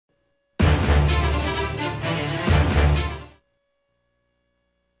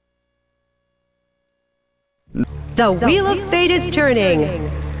The wheel of fate is turning.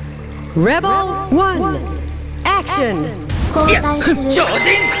 Rebel 1. Action. いや、超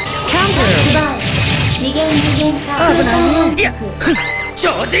人 Counter. 危ないいや、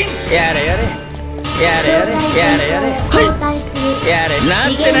超人やれやれやれやれやれやれはいやれな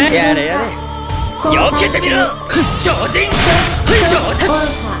んてねやれやれ避けてみろ超人超人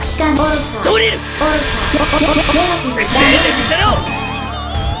ドリル防いでみせろ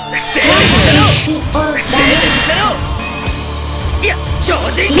防いでみせろ防いでみせろいや超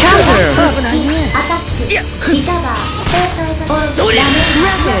人危ないねいやドリル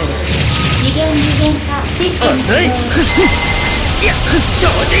遅いいや超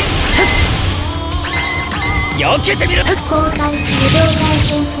人避けてみろ危ないね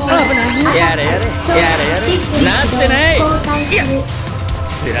やれやれやれやれなんてないいや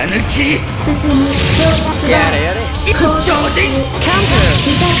貫きやれやれ超人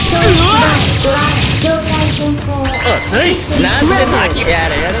遅いなんてないや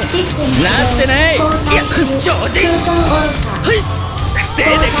れやれなんてないいや超人はい防い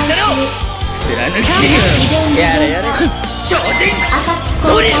でみせろ貫きやれやれ超人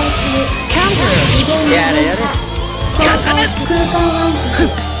ドリルやれやれ刀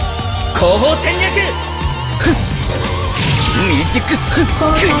後方転躍未熟食いつ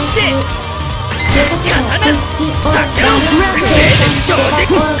け刀避けろ超人危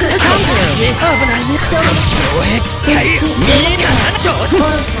ないね障壁回避刀超人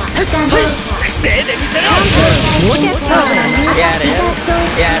防いでみせろ危ないねやれやれ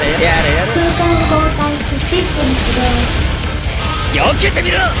やれやれやれ避けて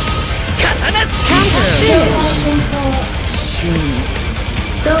みろ刀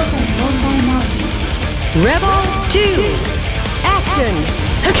Rebel 2. Action.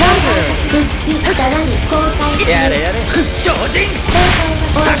 Counter. やれやれ超人ス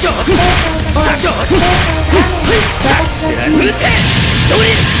タジョスタジョ撃てドリル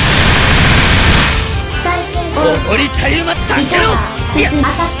怒りたゆま避けろいや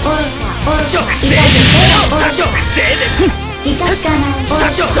超防いでスタジョ防いでス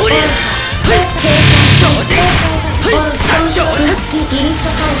タジョドリル超人スタジョぼー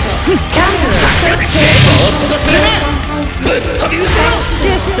っとするなぶっ飛び失せろ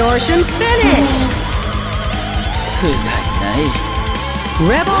Distortion finish. 不甲斐ない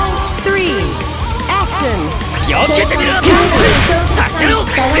Rebel 3. Action. 避けてみろ避けろ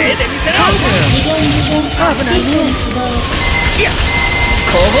防いでみせろ危ないねいや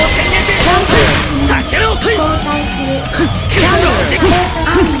後方転躍避けろ超人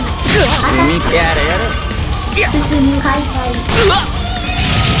やれやれいやうわっ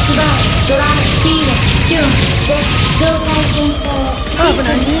危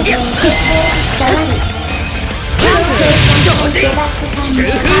ないねいや超人中風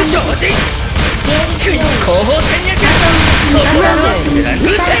超人後方転躍撃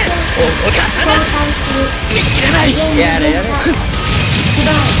て刀見切れないやれやれ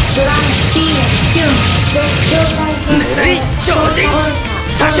ぬるい超人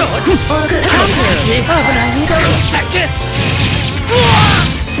スタジョ危ないねサックうわ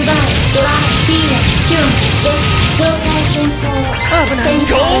っ危ない豪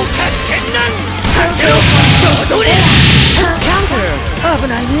華絢爛避けろ超ドリル危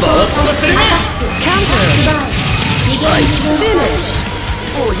ないねぼーっとするな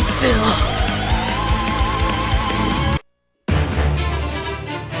おいてよ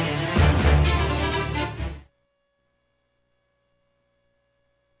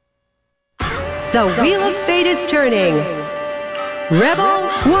The wheel of fate is turning. Rebel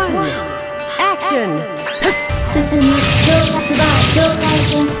 1. Action. 危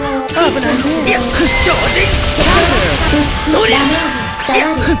ないねいや超人ドリルいや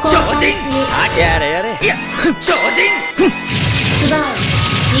超人やれやれいや超人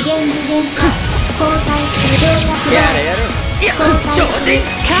やれやれいや超人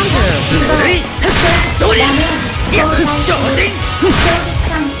ぬるいドリルいや超人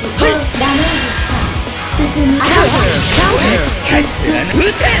返す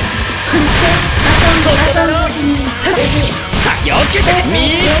撃て避けて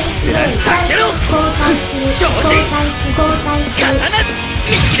み避けろ超人刀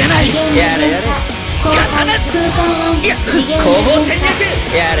見切れないやれやれ刀いや後方転躍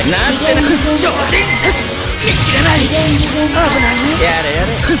やれなんてな超人見切れない危ないねやれや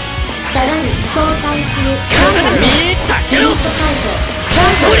れ刀見避けろ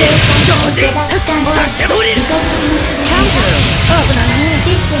ドリル超人避けドリル危ないね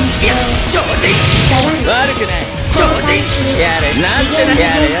いや超人悪くない超人やれなんてな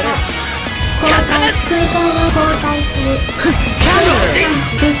やれやれ刀超人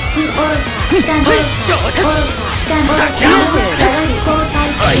超人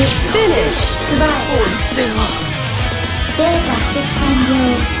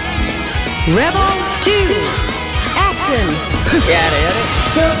Rebel 2 Action やれやれ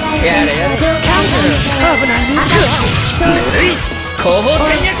やれやれ Counter 危ないねぬるい後方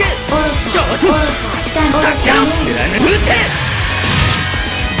戦略勝負避けろ貫撃て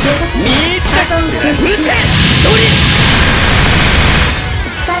見た貫撃てドリ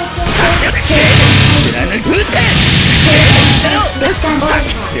貫撃て貫撃て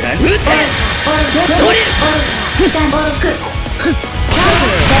ドリ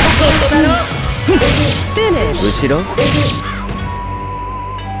後ろ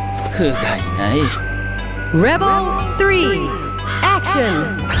不甲斐ない Rebel 3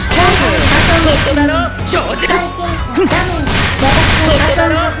 Action そこだろ正直そこだ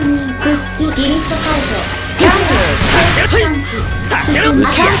ろ避けろ見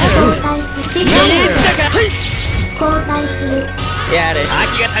たかやれ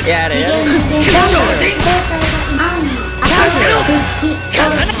秋がやれやれ超人避けろ刀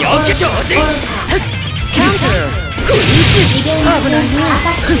よき超人 Counter 危ないね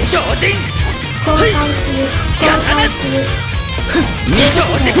超人はい刀二超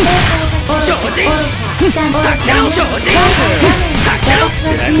人超人避けろ超人避けろ撃て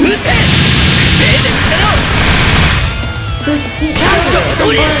手で撃てろ超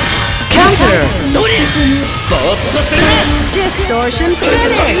ドリ Counter ドリぼーっとするな Distortion ぶっ飛び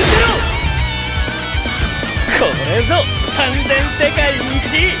Finish しろこれぞ3000世界一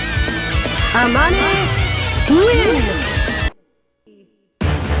Amane Win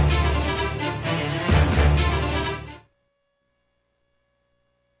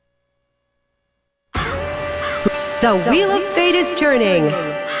The Wheel of Fate is turning.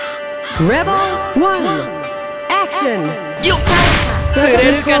 Rebel 1 Action よっ釣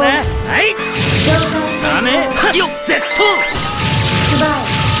れるかなはいダメよっセット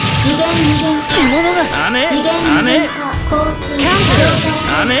着物がダメダメ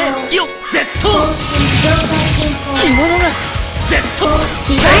ダメよっセット着物がセットはい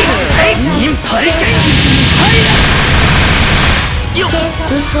はいニンハリケーンはいよっは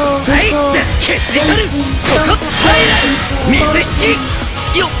いセッケティカルそこはい水引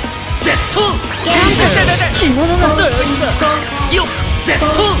きよっセット着物がどういんだよっセット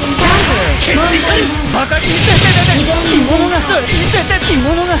ケティカルバカに着物が着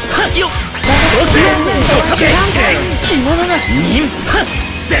物がよっどうせそこ着物がニンハ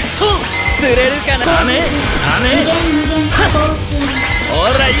セット釣れるかなダメダメほ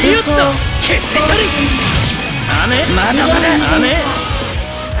らよっとケティカルダメまだまだダメ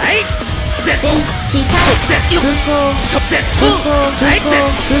はいセットセットよセットはいセッ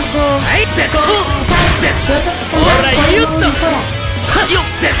トはいセットセットほらよっとはよ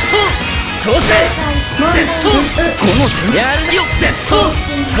セットどうせセットこの線やるよセットど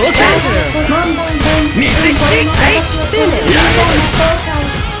うせ水引きはいラゴ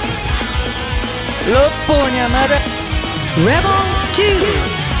六方にはまだ Rebel 2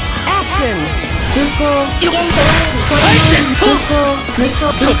 Action よっはいセット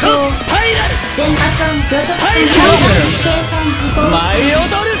そこスパイラルスパイラル舞い踊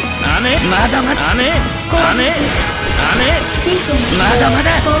るダメまだまだダメダメダメまだま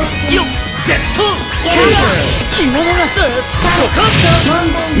だよっセット着物がそこ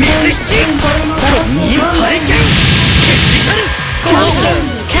水引きニンハリケーンケティカル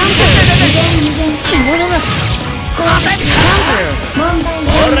着物がほ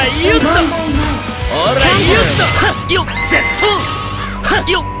らよっとほらよっとよっセット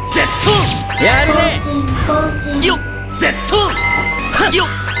よっセットやるねよっセットよっ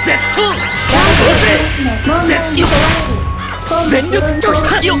セットどうせセットよ全力拒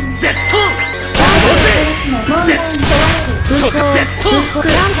否よっセットどうせセットそこセット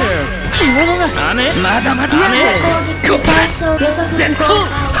着物がダメまだまだダメここだセット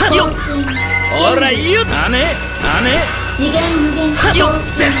よっほらよっダメダメよっ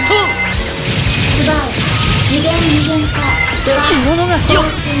セット着物がよっ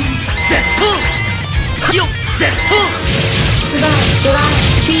セットよっセット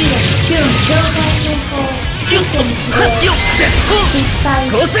よっよっセット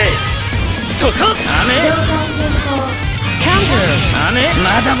こせそこダメダメま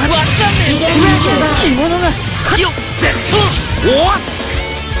だまだわかんねえ着物がよっセットおわ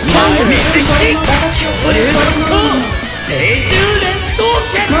前水引き恐竜の塔聖獣連想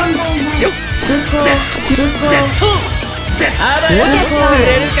剣よっセットセットセットあらよ釣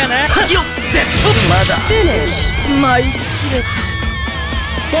れるかなよっセットまだ舞い切れた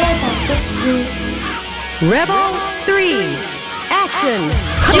Rebel 3 Action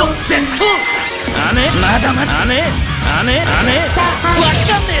よっセット姉まだまだ姉わかんね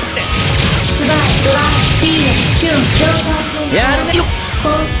えってやるねよっ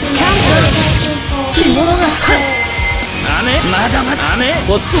姉まだまだ姉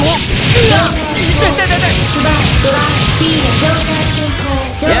こっちも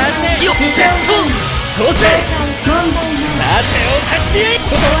やるねよっセット通せさてお立ち会い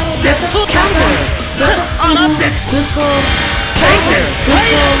セットあなぜ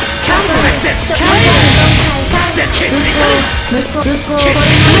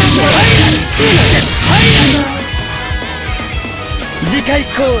次回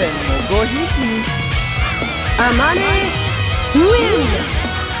公演のごひいきにAmane win!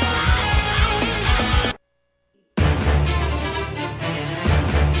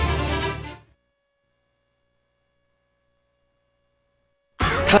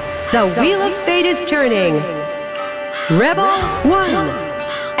 The wheel of fate is turning. Rebel 1.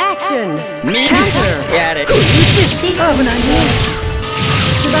 Action. Counter. やれ危ないね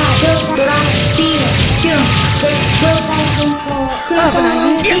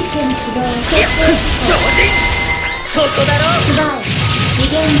超人そこだろ危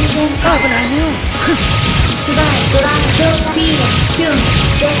ないね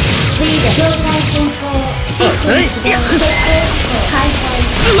遅いう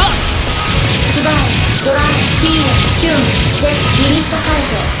わ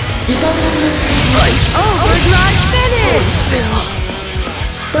Overdrive finish.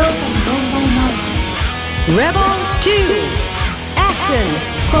 Rebel 2. Action.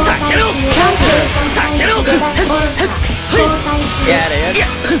 避けろ Counter. 避けろやれやれ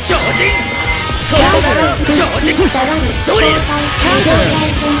超人そこだろ超人ドリル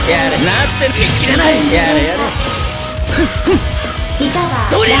やれなって見切れないやれやれ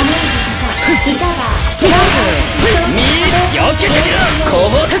ドリル避けてみろ後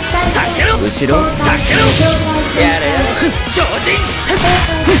方避けろ後ろ避けろやれやれ超人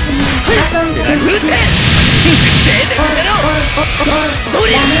撃て手で見せろド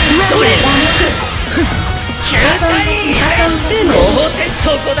リル9対2後方転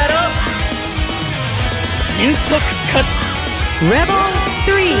そこだろ迅速か Rebel 3.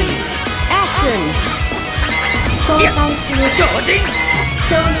 Action. いや超人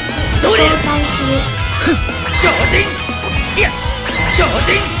ドリル超人いや超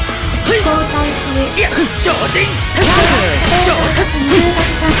人いや超人超人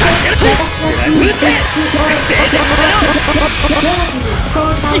撃て手で見せろ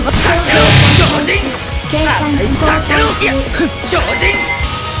避けろ超人避けろいや超人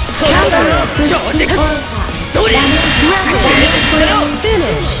そこだろ超人ドリル手で見せろ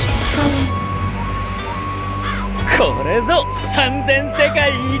Finish. これぞ三千世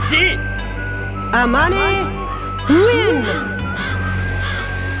界一 Amane win.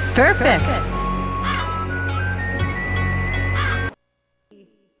 Perfect.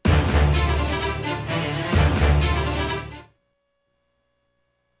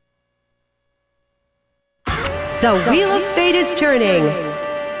 The wheel of fate is turning.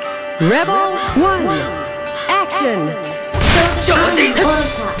 Rebel 1. Action. 超人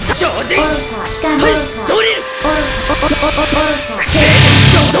超人ドリル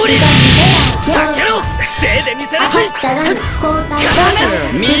ドリル避けろ癖で見せろ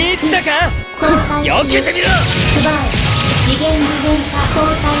見入ったか避けてみろ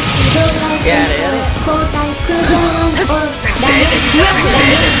やれやれ癖で見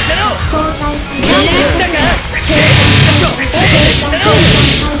せろ見入ったか癖で見せろ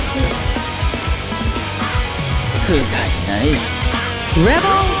不甲斐ない Rebel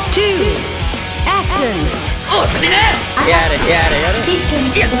 2. Action. 落ちねやれやれやれい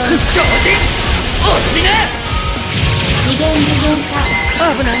や超人落ちね危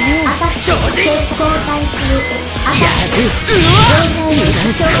ないね超人やるうわ油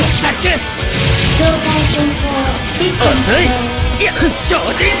断したさっき遅いいや超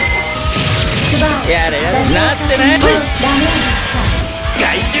人やれやれなってね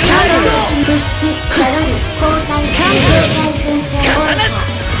害獣なるぞ重なす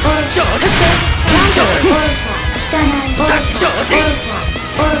超人超人超人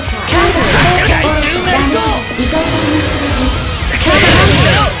害獣なるぞ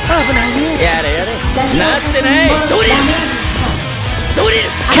危ないねやれやれなってないドリルドリル重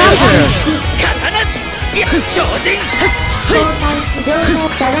なすいや超人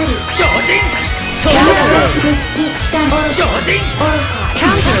超人そうだろ超人避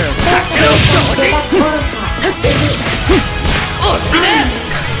けろ超人落ちね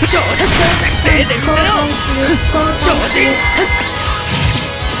超人癖で見せろ超人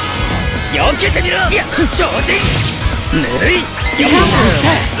避けてみろいや超人ぬるいよっし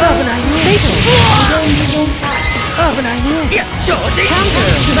た危ないね危ないねいや超人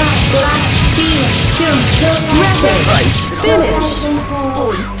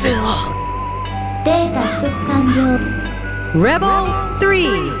おいてはデータ取得完了 Rebel 3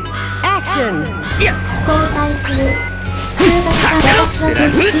 Action いや交代する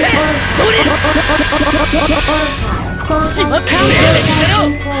撃てどれしまった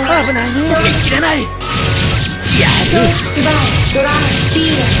危ないね見切れないやるスバイドラビ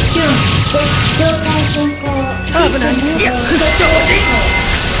ーキュン状態変更危ないねいや超人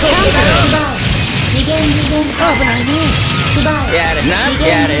次元化危ないねスバイやれな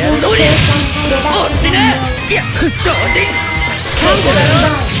やれやれどれ落ちないや超人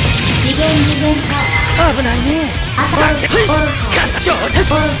次元化危ないねアサルトオル肩超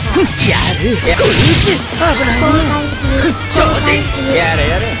やるやる危ないね超人やれ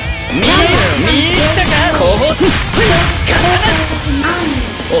やれ見たかこう刀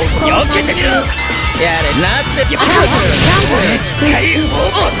お避けてみろやれなってよく機械落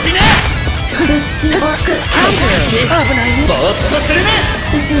ちな危ないねぼーっとするな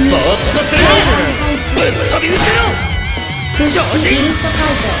ぼーっとするなぶっ飛び撃てろ超人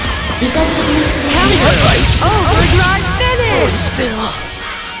Overdrive finish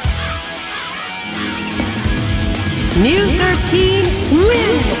Mu 13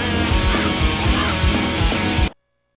 win